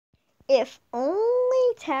If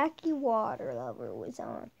only tackywaterlover was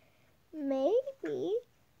on. Maybe.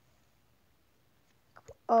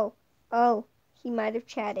 Oh, he might have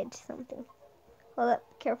chatted something. Hold up,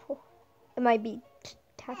 careful. It might be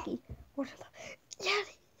tacky. Yeah,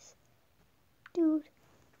 it is. Dude.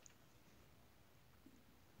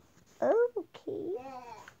 Okay.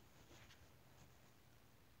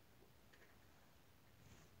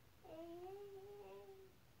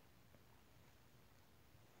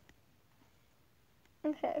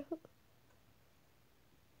 Okay.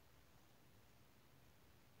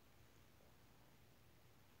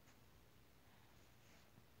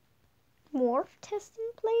 Morph testing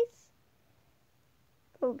place?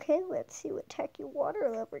 Okay, let's see what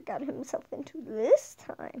tackywaterlover got himself into this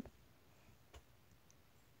time.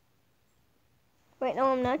 Wait, no,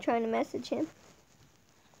 I'm not trying to message him.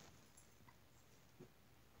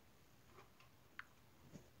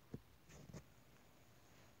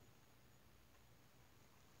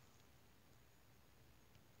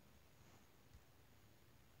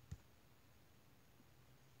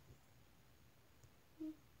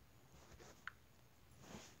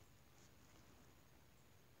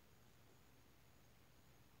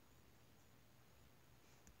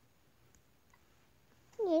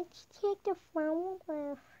 Let's take the flower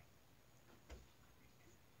off.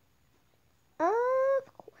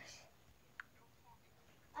 Of course.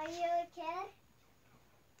 Are you a kid?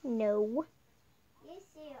 No. Yes,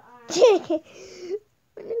 you are.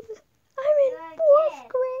 I'm in 4th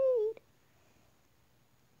grade.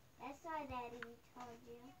 That's why Daddy told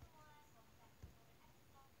you.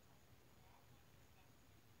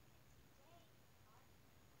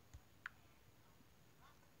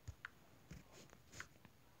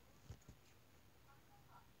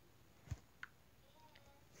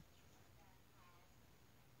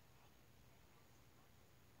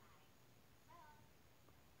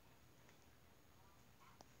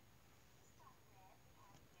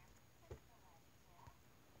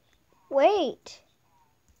 Wait.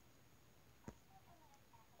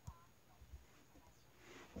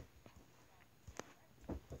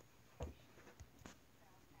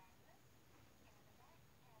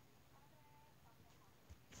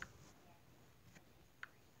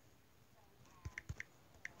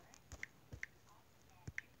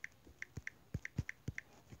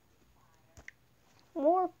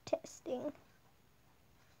 Morph testing.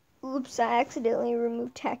 Oops, I accidentally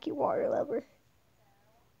removed tackywaterlover.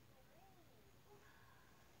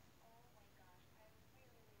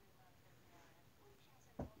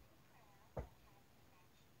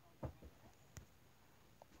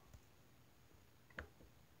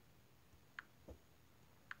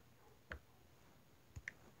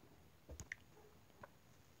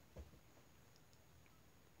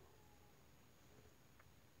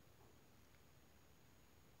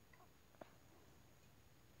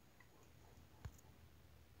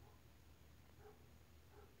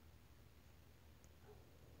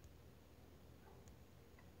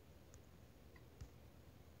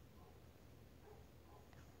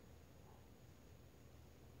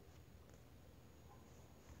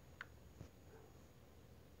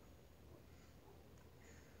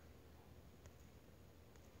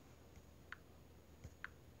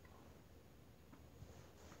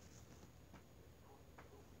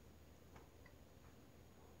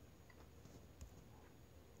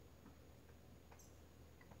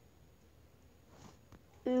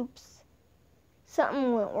 Oops.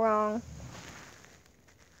 Something went wrong.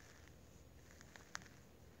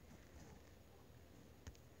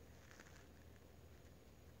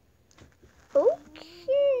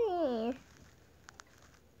 Okay.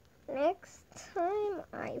 Next time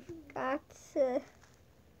I've got to...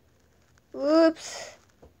 Oops.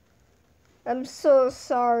 I'm so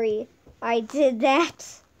sorry I did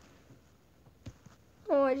that.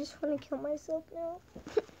 Oh, I just want to kill myself now.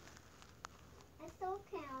 It's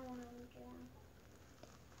okay, I want to.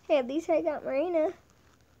 Hey, at least I got Marina.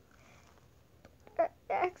 I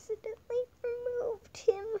accidentally removed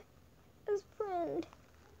him as friend.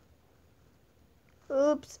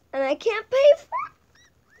 Oops, and I can't pay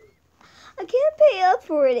up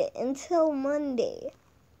for it until Monday.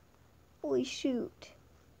 Holy shoot.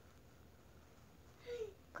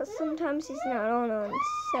 Because sometimes he's not on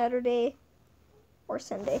Saturday or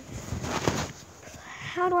Sunday.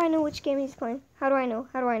 How do I know which game he's playing? How do I know?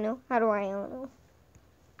 How do I know? How do I know?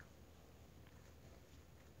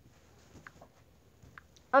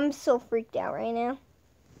 I'm so freaked out right now.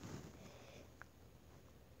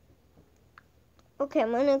 Okay,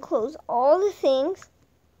 I'm gonna close all the things.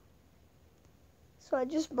 So I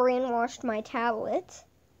just brainwashed my tablet.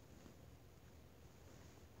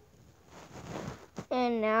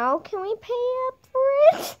 And now can we pay up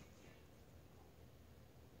for it?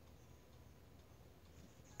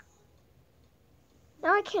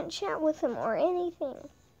 Now I can't chat with him or anything.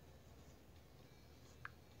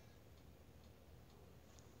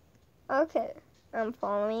 Okay, I'm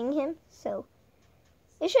following him, so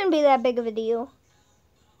it shouldn't be that big of a deal.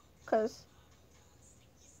 Cause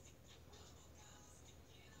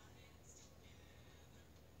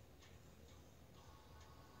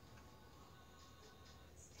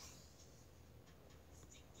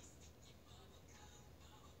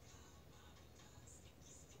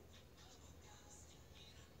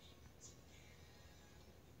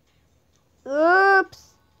oops.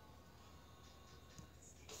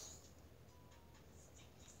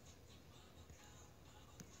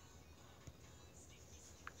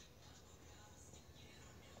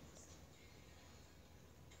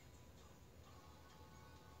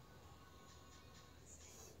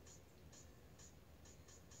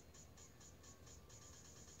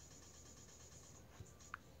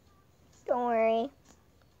 Don't worry.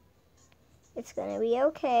 It's gonna be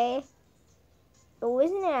okay. It was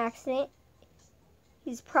an accident.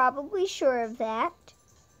 He's probably sure of that.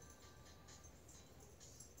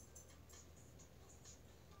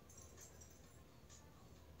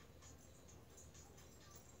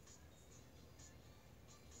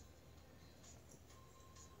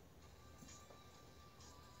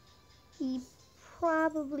 He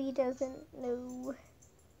probably doesn't know.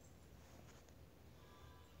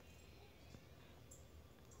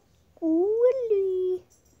 Ooh.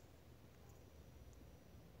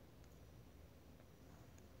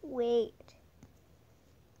 Wait.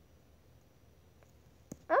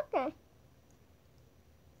 Okay.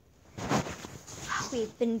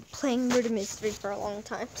 We've been playing Murder Mystery for a long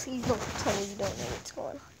time. Please don't tell me you don't know what's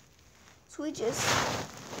going on. So we just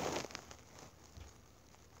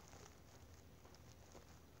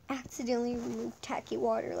accidentally removed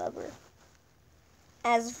tackywaterlover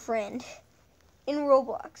as a friend in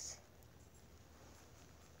Roblox.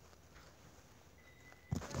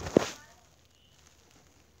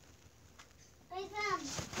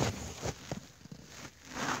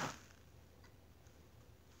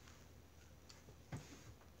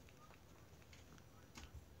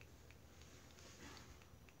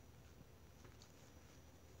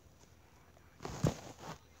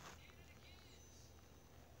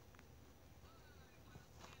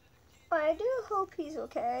 I do hope he's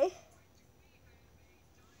okay.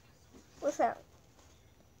 What's that?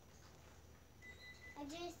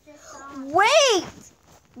 Wait!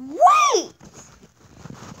 Wait!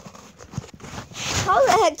 How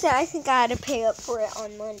the heck did I think I had to pay up for it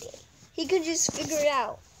on Monday? He could just figure it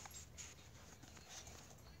out.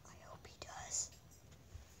 I hope he does.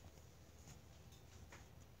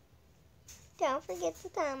 Don't forget to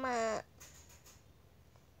thumb up.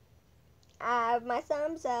 I have my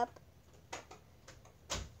thumbs up.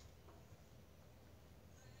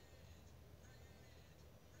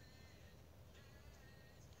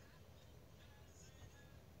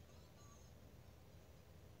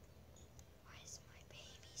 Why is my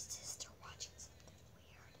baby sister watching something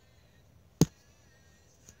weird?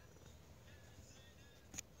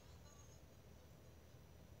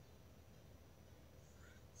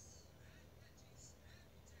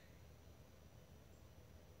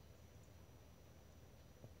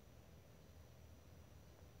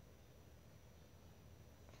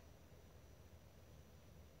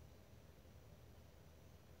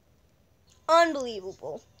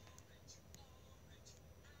 Unbelievable.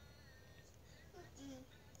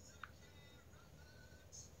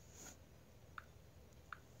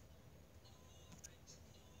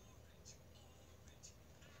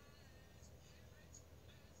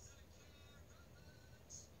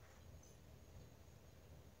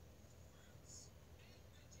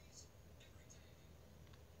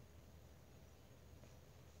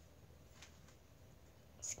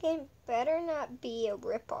 This game better not be a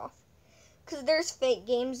ripoff. Because there's fake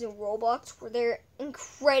games in Roblox where they're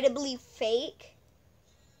incredibly fake.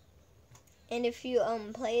 And if you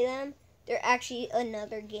play them, they're actually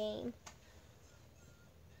another game.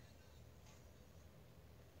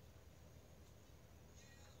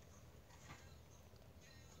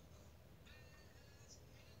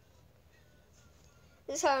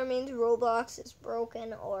 This either means Roblox is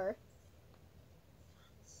broken or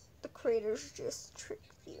the creators just tricked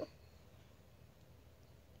you.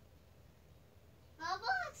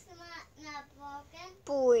 Roblox not broken.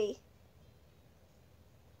 Boy.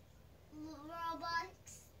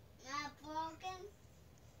 Roblox not broken.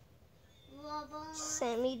 Roblox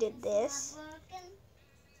Sammy did this. not broken.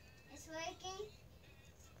 It's working.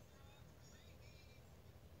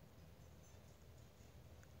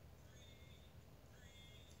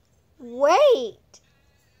 Wait!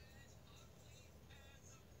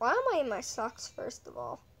 Why am I in my socks first of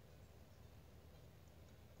all?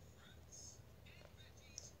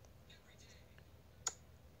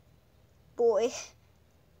 Boy,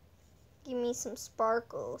 give me some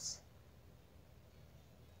sparkles.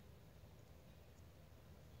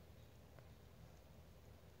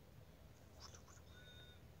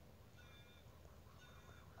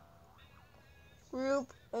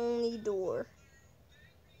 Group only door.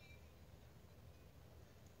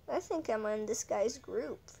 I think I'm in this guy's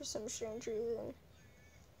group for some strange reason.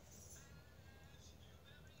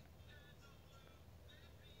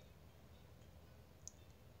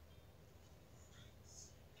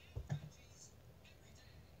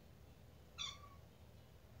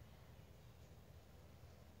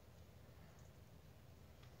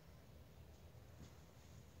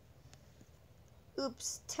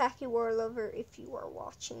 Oops, tackywaterlover, if you are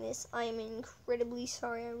watching this, I am incredibly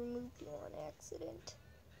sorry I removed you on accident.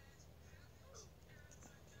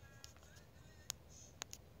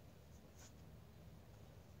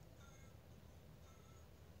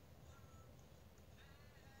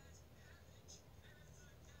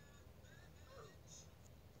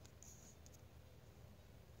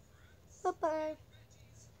 Bye-bye.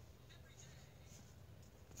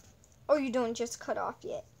 Oh, you don't just cut off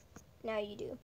yet. Now you do.